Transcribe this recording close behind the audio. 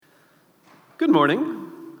Good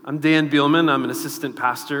morning. I'm Dan Bielman. I'm an assistant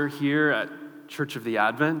pastor here at Church of the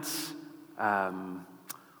Advent.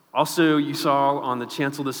 Also, you saw on the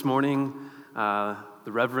chancel this morning the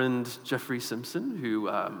Reverend Jeffrey Simpson, who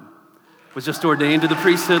was just ordained to the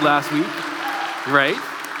priesthood last week, right?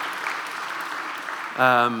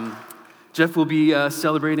 Jeff will be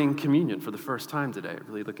celebrating communion for the first time today.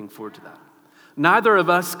 Really looking forward to that. Neither of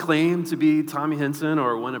us claim to be Tommy Henson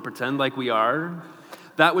or want to pretend like we are.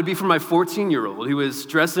 That would be for my 14-year-old who is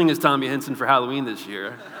dressing as Tommy Henson for Halloween this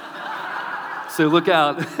year. So look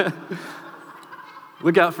out.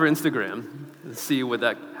 Look out for Instagram and see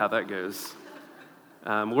how that goes.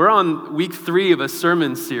 We're on week 3 of a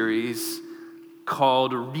sermon series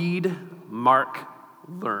called Read, Mark,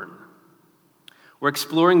 Learn. We're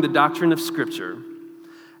exploring the doctrine of Scripture,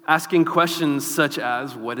 asking questions such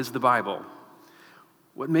as, what is the Bible?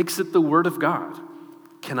 What makes it the Word of God?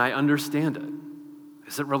 Can I understand it?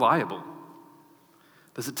 Is it reliable?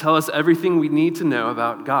 Does it tell us everything we need to know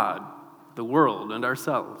about God, the world, and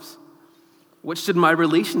ourselves? What should my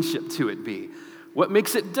relationship to it be? What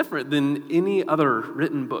makes it different than any other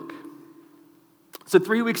written book? So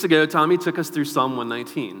 3 weeks ago, Tommy took us through Psalm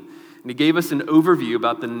 119, and he gave us an overview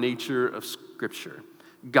about the nature of Scripture.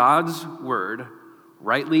 God's word,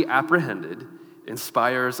 rightly apprehended,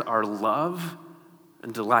 inspires our love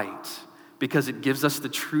and delight because it gives us the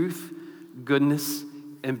truth, goodness,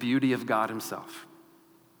 and beauty of God himself.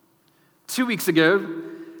 2 weeks ago,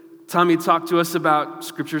 Tommy talked to us about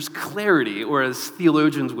Scripture's clarity, or as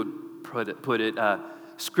theologians would put it,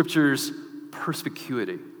 Scripture's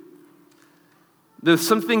perspicuity. Though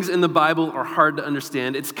some things in the Bible are hard to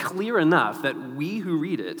understand, it's clear enough that we who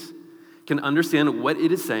read it can understand what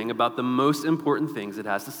it is saying about the most important things it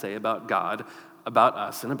has to say about God, about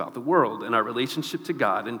us, and about the world, and our relationship to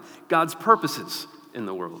God, and God's purposes in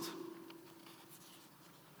the world.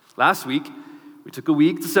 Last week, we took a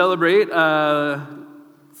week to celebrate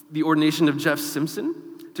the ordination of Jeff Simpson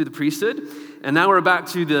to the priesthood, and now we're back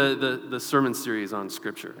to the sermon series on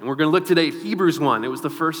Scripture. And we're going to look today at Hebrews 1. It was the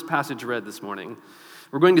first passage read this morning.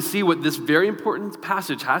 We're going to see what this very important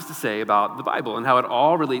passage has to say about the Bible and how it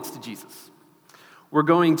all relates to Jesus. We're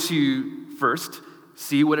going to first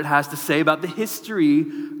see what it has to say about the history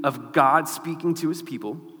of God speaking to his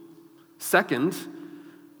people. Second,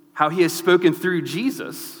 how he has spoken through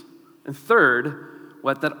Jesus. And third,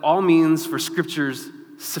 what that all means for Scripture's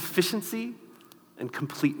sufficiency and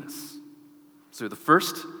completeness. So the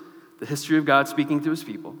first, the history of God speaking to his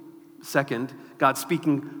people. Second, God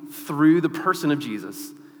speaking through the person of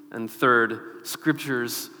Jesus. And third,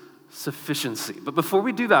 Scripture's sufficiency. But before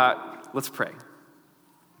we do that, let's pray.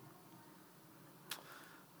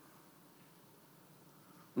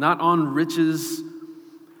 Not on riches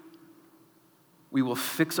we will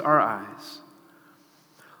fix our eyes.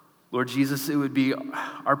 Lord Jesus, it would be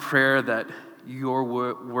our prayer that your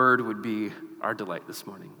word would be our delight this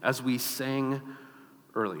morning, as we sang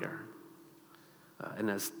earlier, and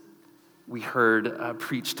as we heard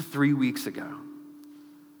preached 3 weeks ago,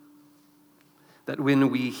 that when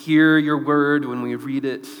we hear your word, when we read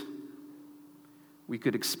it, we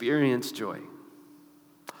could experience joy.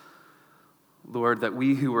 Lord, that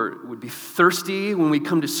we who would be thirsty when we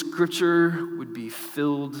come to Scripture would be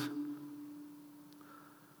filled.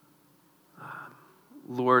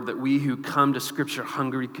 Lord, that we who come to Scripture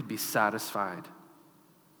hungry could be satisfied.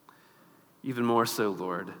 Even more so,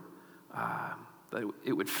 Lord, that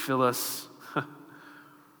it would fill us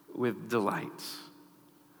with delight.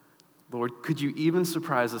 Lord, could you even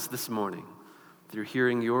surprise us this morning through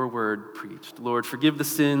hearing your word preached? Lord, forgive the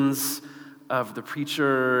sins of the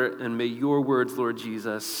preacher, and may your words, Lord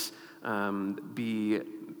Jesus, be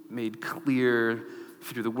made clear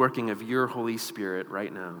through the working of your Holy Spirit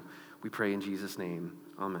right now. We pray in Jesus' name.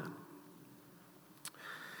 Amen.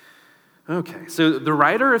 Okay, so the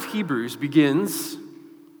writer of Hebrews begins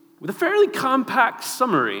with a fairly compact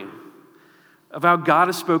summary of how God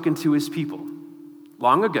has spoken to his people.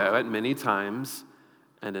 Long ago, at many times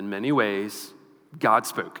and in many ways, God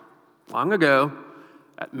spoke. Long ago,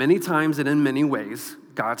 at many times and in many ways,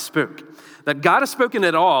 God spoke. That God has spoken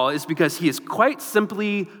at all is because he is quite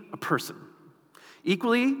simply a person.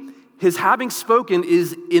 Equally, his having spoken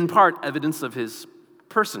is in part evidence of his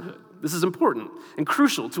personhood. This is important and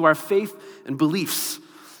crucial to our faith and beliefs.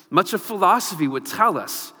 Much of philosophy would tell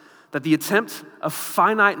us that the attempt of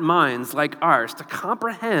finite minds like ours to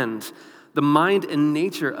comprehend the mind and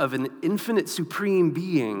nature of an infinite supreme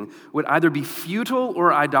being would either be futile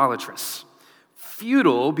or idolatrous.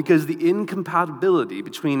 Futile because the incompatibility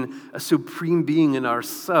between a supreme being and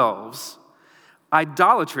ourselves.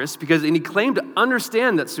 Idolatrous because any claim to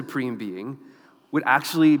understand that supreme being would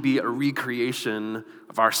actually be a recreation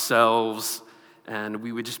of ourselves, and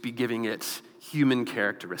we would just be giving it human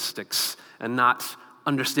characteristics and not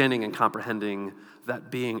understanding and comprehending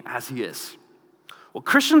that being as he is. Well,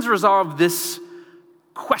 Christians resolve this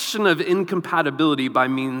question of incompatibility by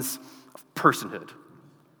means of personhood.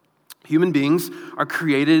 Human beings are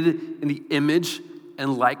created in the image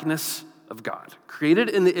and likeness of God. Created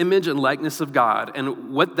in the image and likeness of God.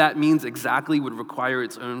 And what that means exactly would require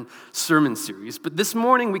its own sermon series. But this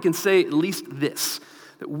morning we can say at least this,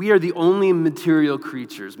 that we are the only material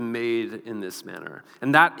creatures made in this manner.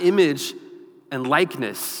 And that image and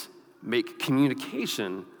likeness make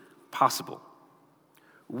communication possible.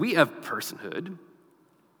 We have personhood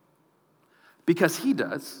because he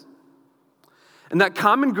does. And that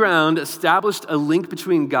common ground established a link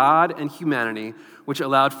between God and humanity, which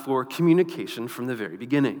allowed for communication from the very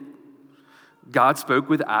beginning. God spoke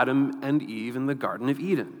with Adam and Eve in the Garden of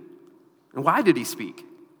Eden. And why did he speak?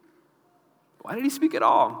 Why did he speak at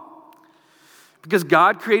all? Because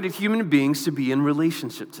God created human beings to be in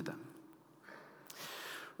relationship to them.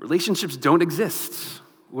 Relationships don't exist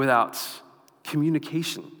without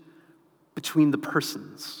communication between the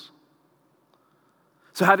persons.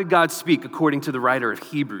 So how did God speak according to the writer of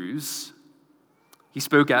Hebrews? He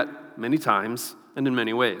spoke at many times and in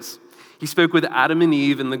many ways. He spoke with Adam and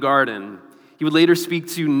Eve in the garden. He would later speak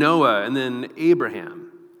to Noah and then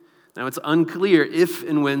Abraham. Now it's unclear if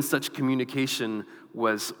and when such communication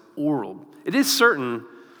was oral. It is certain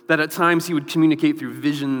that at times he would communicate through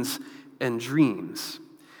visions and dreams.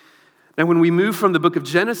 Now, when we move from the book of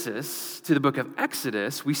Genesis to the book of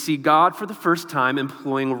Exodus, we see God for the first time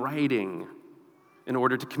employing writing in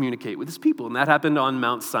order to communicate with his people. And that happened on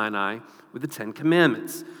Mount Sinai with the Ten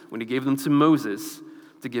Commandments, when he gave them to Moses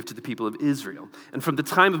to give to the people of Israel. And from the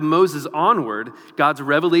time of Moses onward, God's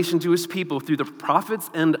revelation to his people through the prophets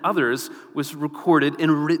and others was recorded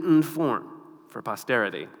in written form for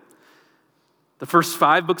posterity. The first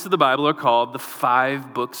 5 books of the Bible are called the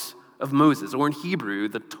 5 books of Moses, or in Hebrew,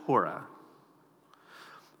 the Torah.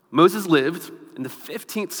 Moses lived in the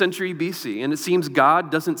 15th century BC, and it seems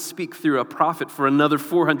God doesn't speak through a prophet for another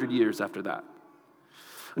 400 years after that,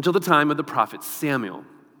 until the time of the prophet Samuel.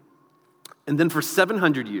 And then for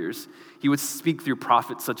 700 years, he would speak through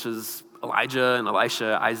prophets such as Elijah and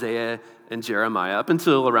Elisha, Isaiah and Jeremiah, up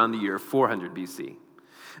until around the year 400 BC.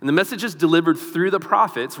 And the messages delivered through the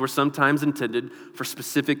prophets were sometimes intended for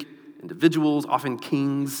specific individuals, often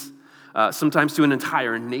kings, sometimes to an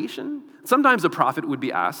entire nation. Sometimes a prophet would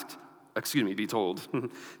be told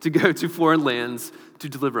to go to foreign lands to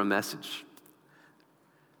deliver a message.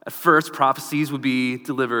 At first, prophecies would be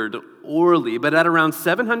delivered orally, but at around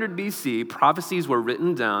 700 BC, prophecies were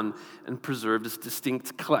written down and preserved as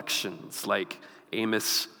distinct collections, like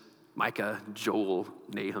Amos, Micah, Joel,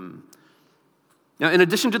 Nahum. Now, in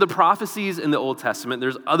addition to the prophecies in the Old Testament,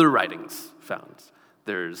 there's other writings found.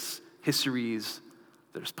 There's histories,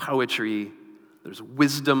 there's poetry, there's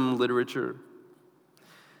wisdom literature.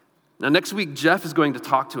 Now, next week, Jeff is going to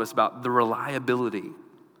talk to us about the reliability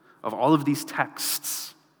of all of these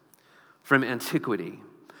texts from antiquity.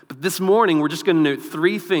 But this morning, we're just going to note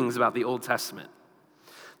 3 things about the Old Testament.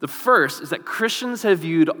 The first is that Christians have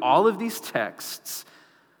viewed all of these texts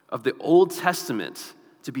of the Old Testament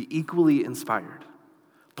to be equally inspired.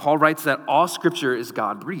 Paul writes that all Scripture is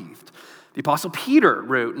God-breathed. The Apostle Peter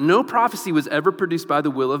wrote, "No prophecy was ever produced by the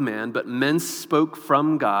will of man, but men spoke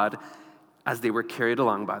from God as they were carried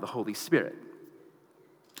along by the Holy Spirit."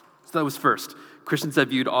 So that was first. Christians have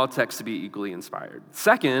viewed all texts to be equally inspired.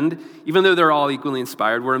 Second, even though they're all equally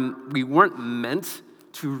inspired, we weren't meant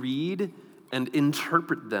to read and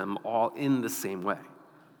interpret them all in the same way.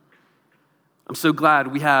 I'm so glad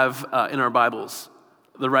we have in our Bibles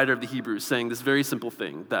the writer of the Hebrews saying this very simple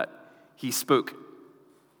thing, that he spoke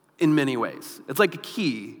in many ways. It's like a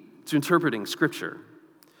key to interpreting Scripture.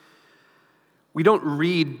 We don't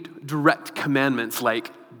read direct commandments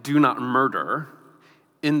like "do not murder"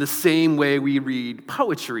 in the same way we read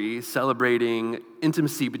poetry celebrating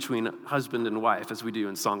intimacy between husband and wife as we do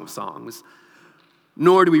in Song of Songs.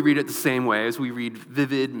 Nor do we read it the same way as we read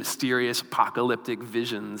vivid, mysterious, apocalyptic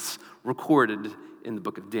visions recorded in the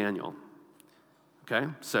book of Daniel. Okay?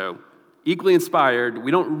 So, equally inspired,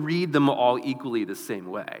 we don't read them all equally the same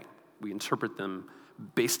way. We interpret them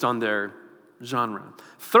based on their genre.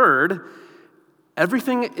 Third,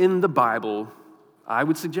 everything in the Bible, I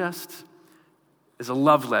would suggest, is a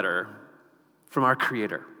love letter from our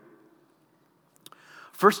Creator.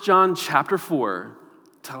 1 John chapter 4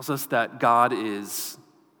 tells us that God is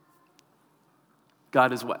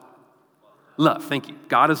what? Love. Thank you.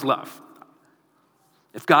 God is love.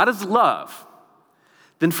 If God is love,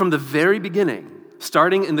 then from the very beginning,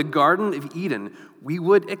 starting in the Garden of Eden, we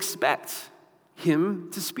would expect him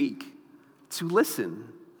to speak, to listen,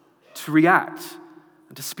 to react,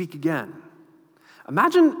 and to speak again.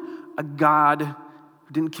 Imagine a God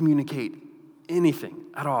who didn't communicate anything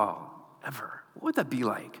at all, ever. What would that be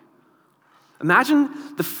like? Imagine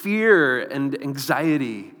the fear and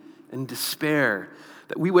anxiety and despair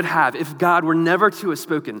that we would have if God were never to have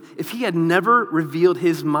spoken, if he had never revealed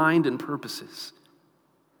his mind and purposes.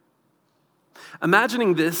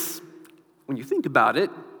 Imagining this, when you think about it,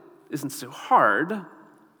 isn't so hard,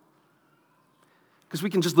 because we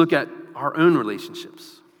can just look at our own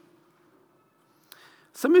relationships.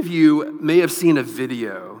 Some of you may have seen a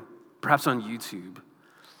video, perhaps on YouTube,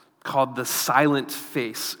 called the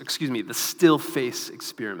the still face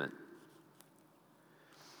experiment.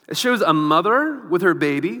 It shows a mother with her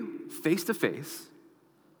baby face to face,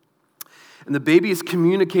 and the baby is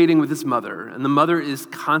communicating with his mother, and the mother is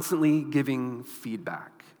constantly giving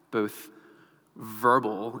feedback, both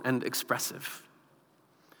verbal and expressive.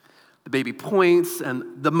 The baby points,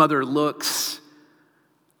 and the mother looks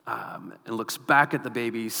and looks back at the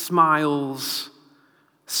baby, smiles,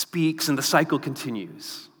 speaks, and the cycle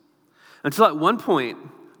continues. Until at one point,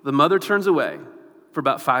 the mother turns away for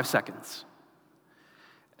about 5 seconds.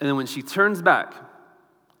 And then when she turns back,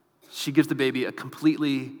 she gives the baby a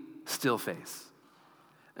completely still face.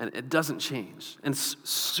 And it doesn't change. And it's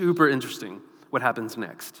super interesting what happens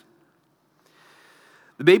next.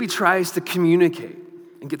 The baby tries to communicate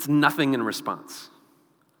and gets nothing in response.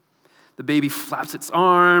 The baby flaps its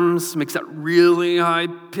arms, makes that really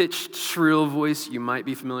high-pitched, shrill voice you might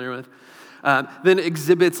be familiar with. Then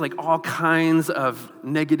exhibits like all kinds of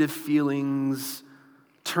negative feelings,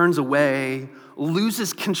 turns away,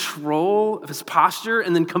 loses control of his posture,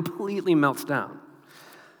 and then completely melts down.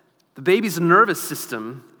 The baby's nervous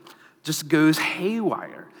system just goes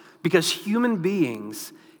haywire because human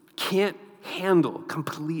beings can't handle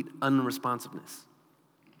complete unresponsiveness.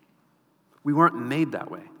 We weren't made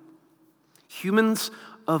that way. Humans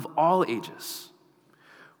of all ages,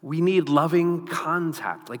 we need loving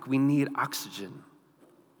contact like we need oxygen.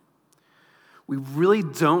 We really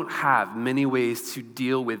don't have many ways to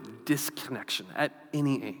deal with disconnection at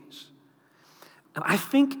any age. And I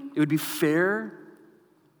think it would be fair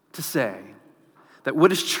to say that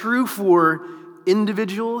what is true for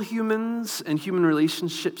individual humans and human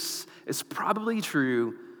relationships is probably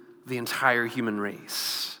true of the entire human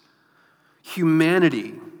race.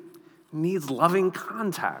 Humanity needs loving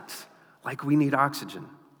contact like we need oxygen.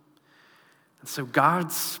 And so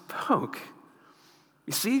God spoke.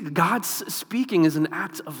 You see, God's speaking is an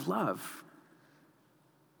act of love.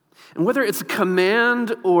 And whether it's a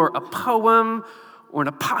command or a poem or an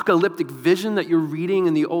apocalyptic vision that you're reading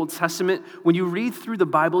in the Old Testament, when you read through the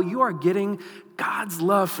Bible, you are getting God's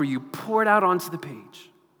love for you poured out onto the page.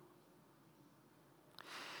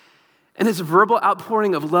 And his verbal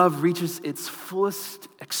outpouring of love reaches its fullest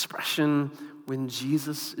expression when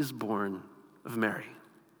Jesus is born of Mary.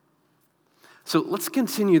 So let's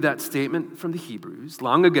continue that statement from the Hebrews.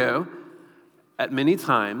 Long ago, at many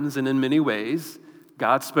times and in many ways,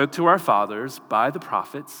 God spoke to our fathers by the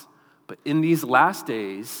prophets, but in these last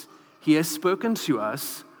days, he has spoken to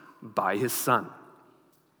us by his Son.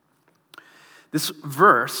 This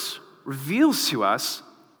verse reveals to us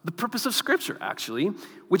the purpose of Scripture, actually,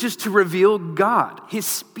 which is to reveal God. His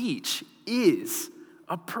speech is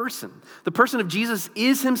a person. The person of Jesus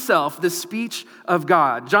is himself the speech of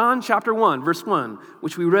God. John chapter 1, verse 1,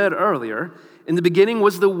 which we read earlier, in the beginning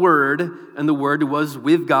was the Word, and the Word was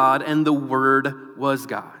with God, and the Word was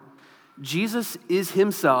God. Jesus is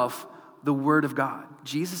himself the Word of God.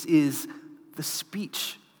 Jesus is the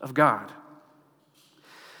speech of God.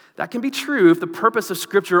 That can be true if the purpose of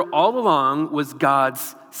Scripture all along was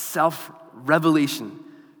God's self-revelation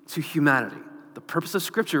to humanity. The purpose of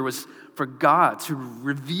Scripture was for God to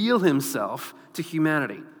reveal himself to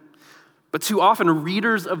humanity. But too often,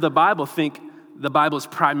 readers of the Bible think the Bible is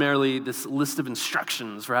primarily this list of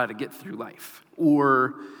instructions for how to get through life,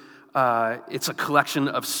 or it's a collection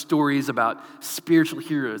of stories about spiritual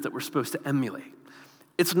heroes that we're supposed to emulate.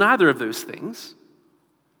 It's neither of those things.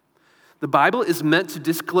 The Bible is meant to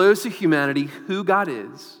disclose to humanity who God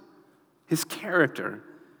is, his character,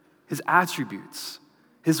 his attributes,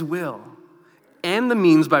 his will, and the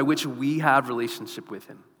means by which we have relationship with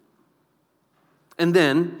him. And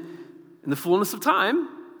then, in the fullness of time,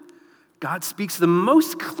 God speaks the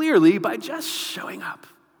most clearly by just showing up.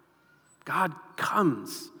 God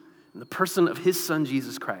comes in the person of his Son,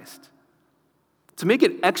 Jesus Christ. To make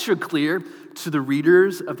it extra clear to the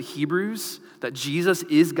readers of the Hebrews that Jesus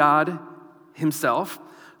is God himself,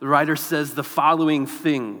 the writer says the following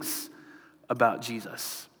things about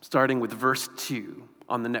Jesus, starting with verse 2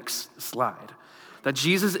 on the next slide. That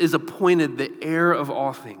Jesus is appointed the heir of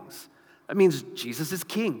all things. That means Jesus is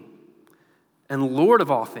king and Lord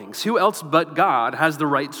of all things. Who else but God has the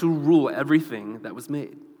right to rule everything that was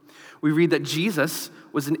made? We read that Jesus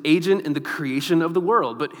was an agent in the creation of the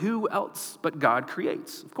world, but who else but God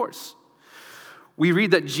creates? Of course. We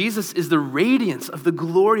read that Jesus is the radiance of the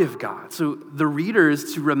glory of God. So the reader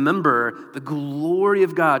is to remember the glory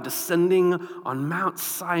of God descending on Mount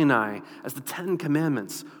Sinai as the 10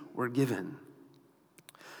 Commandments were given.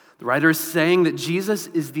 The writer is saying that Jesus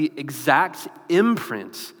is the exact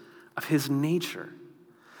imprint of his nature.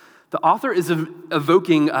 The author is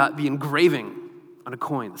evoking the engraving on a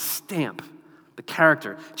coin, the stamp, the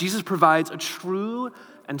character. Jesus provides a true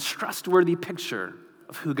and trustworthy picture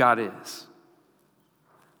of who God is.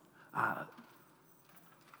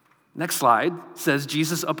 Next slide says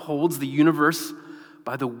Jesus upholds the universe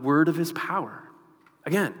by the word of his power.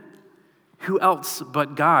 Again, who else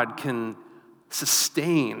but God can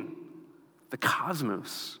sustain the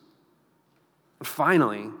cosmos? And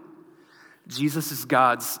finally, Jesus is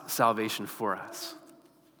God's salvation for us.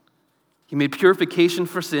 He made purification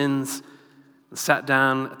for sins and sat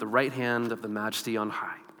down at the right hand of the Majesty on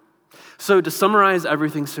high. So to summarize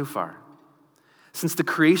everything so far, since the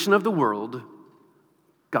creation of the world,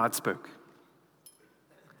 God spoke.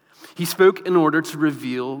 He spoke in order to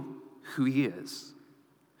reveal who he is.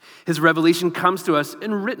 His revelation comes to us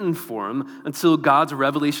in written form until God's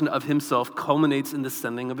revelation of himself culminates in the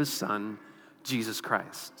sending of his Son, Jesus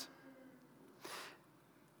Christ.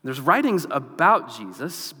 There's writings about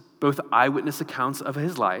Jesus, both eyewitness accounts of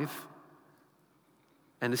his life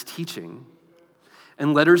and his teaching,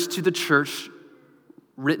 and letters to the church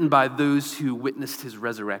written by those who witnessed his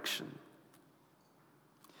resurrection.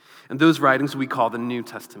 And those writings we call the New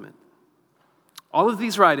Testament. All of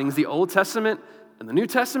these writings, the Old Testament and the New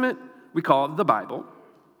Testament, we call the Bible.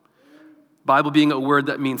 Bible being a word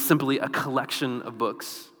that means simply a collection of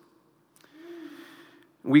books.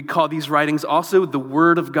 We call these writings also the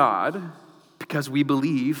Word of God because we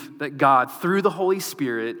believe that God, through the Holy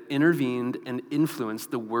Spirit, intervened and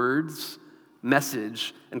influenced the words,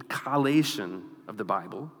 message, and collation of the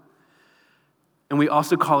Bible. And we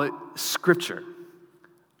also call it Scripture,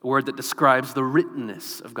 a word that describes the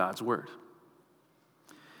writtenness of God's Word.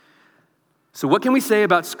 So what can we say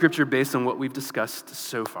about Scripture based on what we've discussed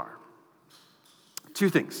so far? Two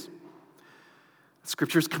things.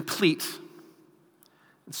 Scripture is complete,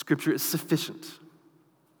 and Scripture is sufficient.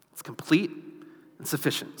 It's complete and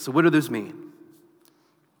sufficient. So what do those mean?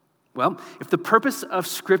 Well, if the purpose of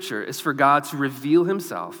Scripture is for God to reveal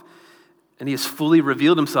himself, and he has fully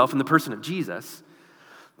revealed himself in the person of Jesus,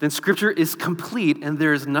 then Scripture is complete and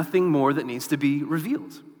there is nothing more that needs to be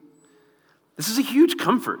revealed. This is a huge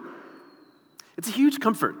comfort. It's a huge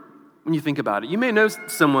comfort when you think about it. You may know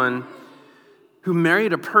someone who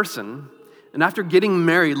married a person and after getting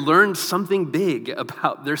married learned something big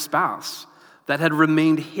about their spouse that had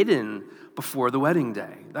remained hidden before the wedding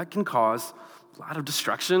day. That can cause a lot of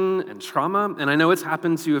destruction and trauma, and I know it's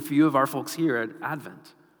happened to a few of our folks here at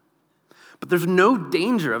Advent. But there's no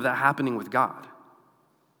danger of that happening with God.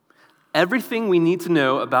 Everything we need to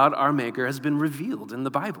know about our Maker has been revealed in the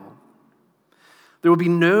Bible. There will be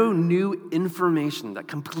no new information that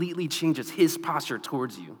completely changes his posture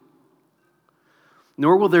towards you.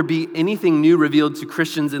 Nor will there be anything new revealed to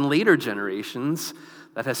Christians in later generations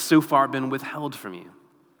that has so far been withheld from you.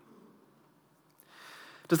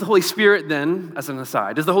 Does the Holy Spirit then, as an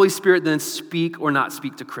aside, does the Holy Spirit then speak or not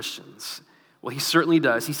speak to Christians? Well, he certainly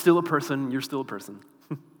does. He's still a person. You're still a person.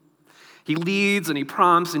 He leads and he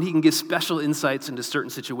prompts and he can give special insights into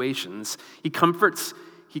certain situations. He comforts,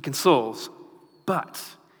 he consoles, but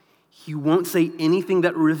he won't say anything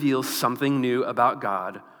that reveals something new about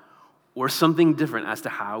God or something different as to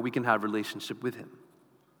how we can have a relationship with him.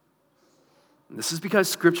 And this is because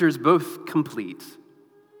Scripture is both complete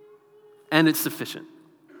and it's sufficient.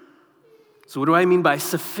 So what do I mean by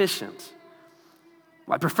sufficient?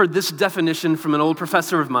 Well, I prefer this definition from an old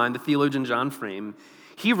professor of mine, the theologian John Frame.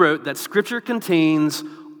 He wrote that Scripture contains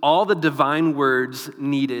all the divine words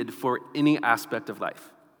needed for any aspect of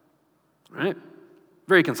life. All right?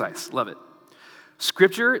 Very concise. Love it.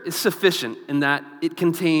 Scripture is sufficient in that it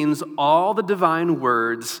contains all the divine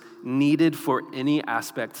words needed for any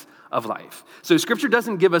aspect of life. So Scripture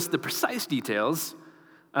doesn't give us the precise details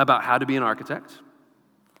about how to be an architect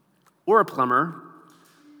or a plumber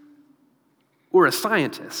or a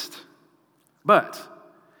scientist, but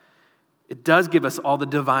it does give us all the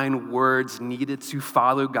divine words needed to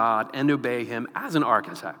follow God and obey him as an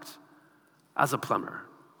architect, as a plumber,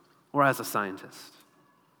 or as a scientist.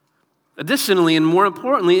 Additionally, and more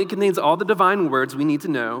importantly, it contains all the divine words we need to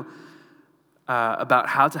know about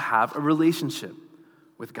how to have a relationship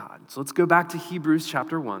with God. So let's go back to Hebrews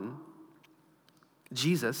chapter 1.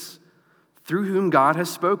 Jesus, through whom God has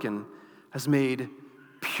spoken, has made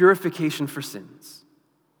purification for sins.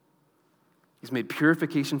 He's made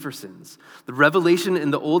purification for sins. The revelation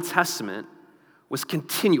in the Old Testament was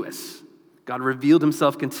continuous. God revealed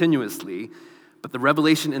himself continuously, but the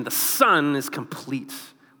revelation in the Son is complete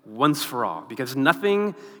once for all, because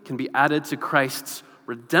nothing can be added to Christ's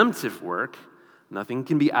redemptive work. Nothing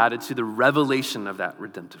can be added to the revelation of that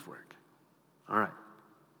redemptive work. All right.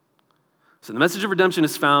 So the message of redemption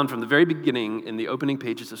is found from the very beginning in the opening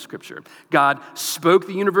pages of Scripture. God spoke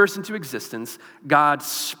the universe into existence. God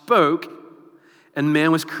spoke, and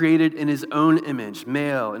man was created in his own image,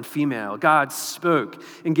 male and female. God spoke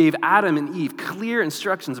and gave Adam and Eve clear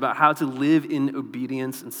instructions about how to live in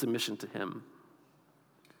obedience and submission to him.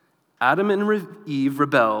 Adam and Eve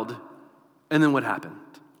rebelled, and then what happened?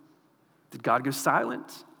 Did God go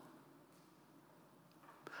silent?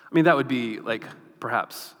 I mean, that would be like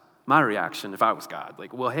perhaps my reaction if I was God.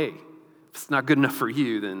 Like, well, hey, if it's not good enough for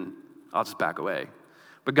you, then I'll just back away.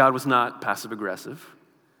 But God was not passive aggressive.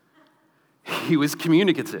 He was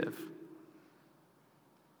communicative.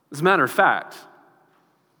 As a matter of fact,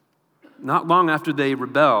 not long after they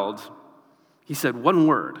rebelled, he said one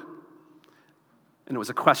word, and it was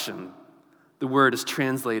a question. The word is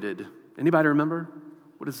translated. Anybody remember?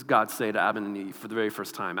 What does God say to Adam and Eve for the very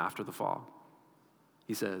first time after the fall?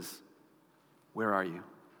 He says, "Where are you?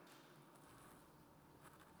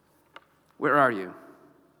 Where are you?"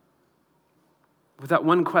 With that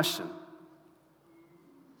one question,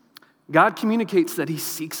 God communicates that he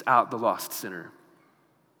seeks out the lost sinner,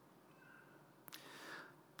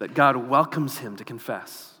 that God welcomes him to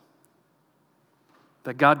confess,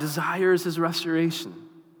 that God desires his restoration,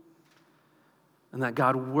 and that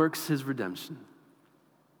God works his redemption.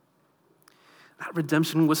 That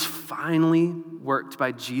redemption was finally worked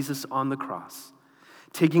by Jesus on the cross,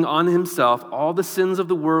 taking on himself all the sins of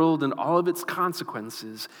the world and all of its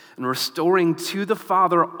consequences, and restoring to the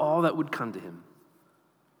Father all that would come to him.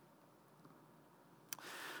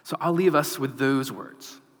 So I'll leave us with those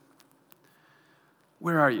words.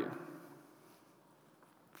 Where are you?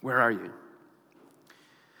 Where are you?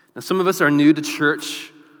 Now, some of us are new to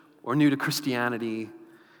church or new to Christianity,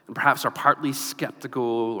 and perhaps are partly skeptical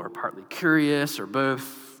or partly curious or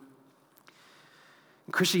both.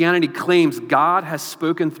 Christianity claims God has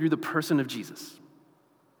spoken through the person of Jesus.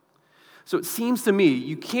 So it seems to me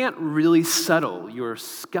you can't really settle your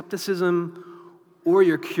skepticism or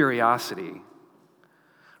your curiosity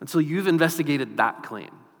until you've investigated that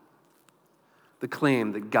claim, the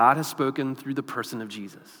claim that God has spoken through the person of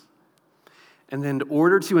Jesus. And then in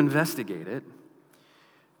order to investigate it,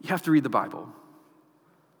 you have to read the Bible.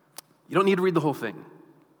 You don't need to read the whole thing.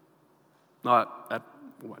 Not at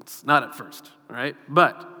once, not at first, all right?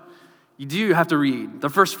 But you do have to read the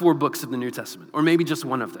first 4 books of the New Testament, or maybe just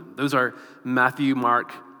one of them. Those are Matthew,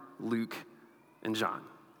 Mark, Luke, and John.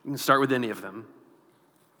 You can start with any of them.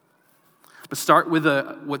 But start with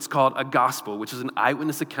what's called a gospel, which is an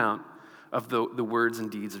eyewitness account of the words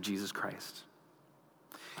and deeds of Jesus Christ.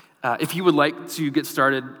 If you would like to get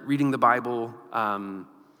started reading the Bible,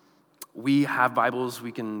 we have Bibles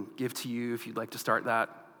we can give to you if you'd like to start that.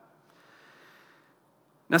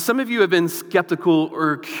 Now, some of you have been skeptical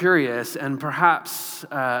or curious, and perhaps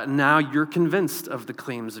now you're convinced of the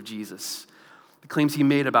claims of Jesus, the claims he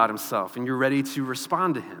made about himself, and you're ready to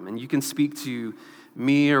respond to him. And you can speak to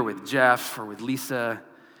me or with Jeff or with Lisa,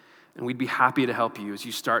 and we'd be happy to help you as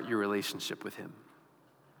you start your relationship with him.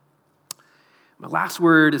 My last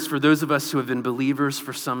word is for those of us who have been believers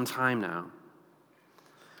for some time now.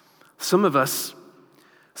 Some of us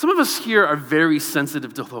here are very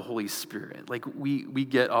sensitive to the Holy Spirit. Like we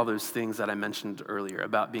get all those things that I mentioned earlier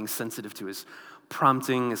about being sensitive to his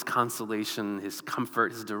prompting, his consolation, his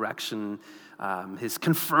comfort, his direction, his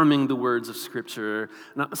confirming the words of Scripture.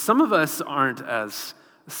 Now, some of us aren't as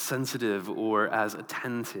sensitive or as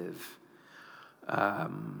attentive.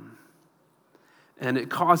 And it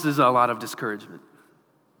causes a lot of discouragement.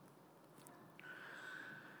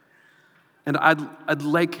 And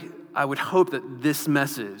I would hope that this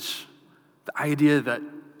message, the idea that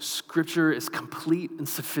Scripture is complete and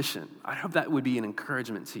sufficient, I hope that would be an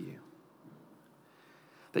encouragement to you.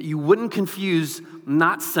 That you wouldn't confuse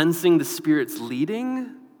not sensing the Spirit's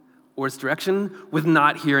leading or its direction with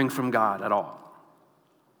not hearing from God at all.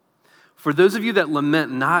 For those of you that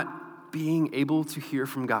lament not being able to hear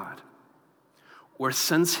from God or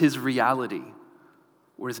sense his reality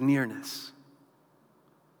or his nearness,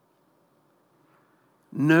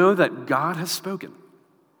 know that God has spoken.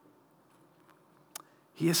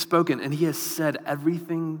 He has spoken, and he has said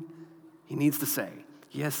everything he needs to say.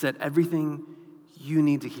 He has said everything you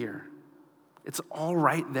need to hear. It's all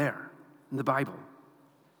right there in the Bible.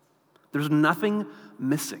 There's nothing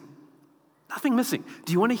missing. Nothing missing.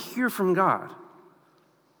 Do you want to hear from God?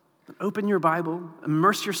 Then open your Bible,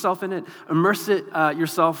 immerse yourself in it,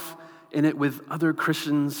 yourself in it with other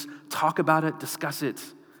Christians. Talk about it, discuss it.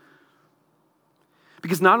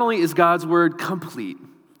 Because not only is God's word complete,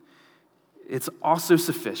 it's also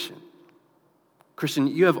sufficient. Christian,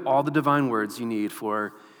 you have all the divine words you need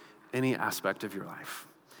for any aspect of your life.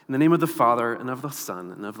 In the name of the Father, and of the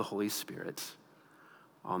Son, and of the Holy Spirit,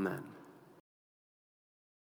 amen.